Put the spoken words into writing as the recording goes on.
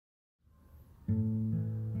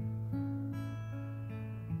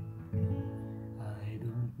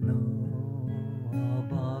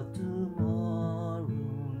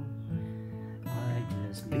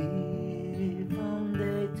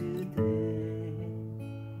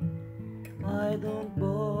I don't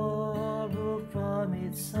borrow from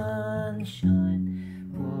its sunshine,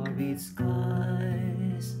 for its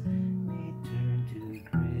skies may turn to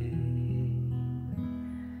gray.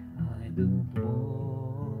 I don't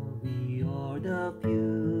worry o'er the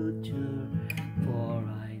future, for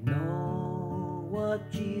I know what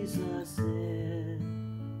Jesus said.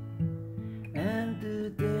 And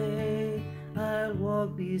today I'll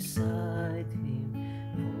walk beside Him,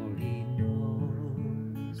 for He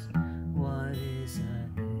knows what is ahead.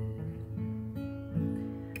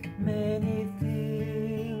 Many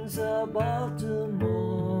things about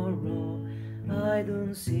tomorrow I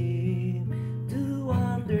don't seem to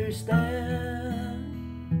understand,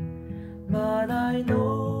 but I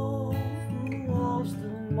know who holds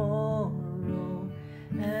tomorrow,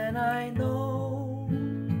 and I know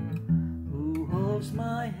who holds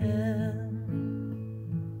my hand.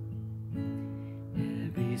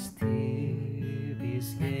 Every step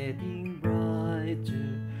is getting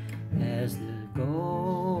brighter as the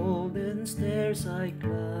golden stairs I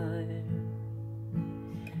climb.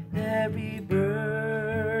 Every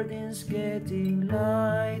burden's getting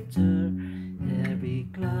lighter, every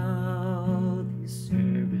cloud is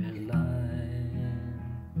line.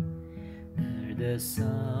 There the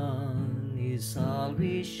sun is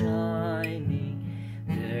always shining,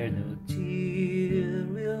 there no tear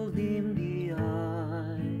will dim the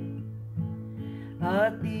eye.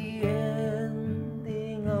 At the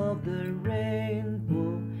ending of the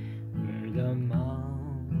rainbow, where the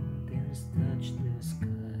mountains touch the sky.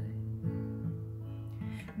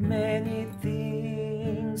 Many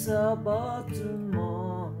things about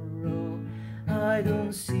tomorrow I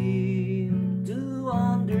don't seem to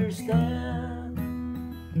understand,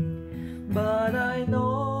 but I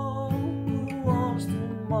know who owns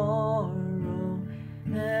tomorrow,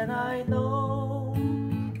 and I know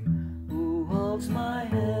who holds my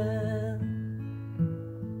hand.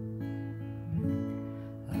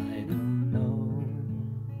 I don't know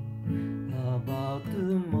about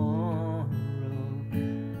tomorrow,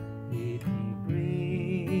 it may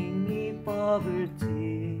bring me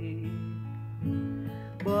poverty,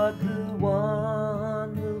 but the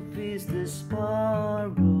one who feeds the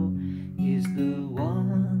sparrow is the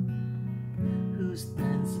one who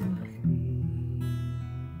stands by me.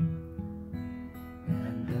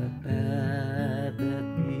 And the path that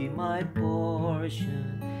be my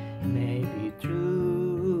portion may be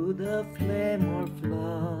through the flame or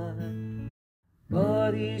flood,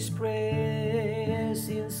 but His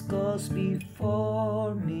presence goes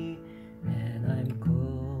before me, and I'm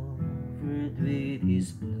covered with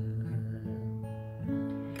His blood.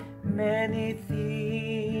 Many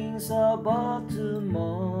things about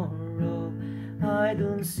tomorrow I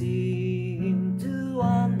don't seem to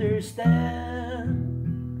understand,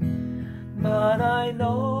 but I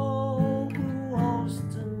know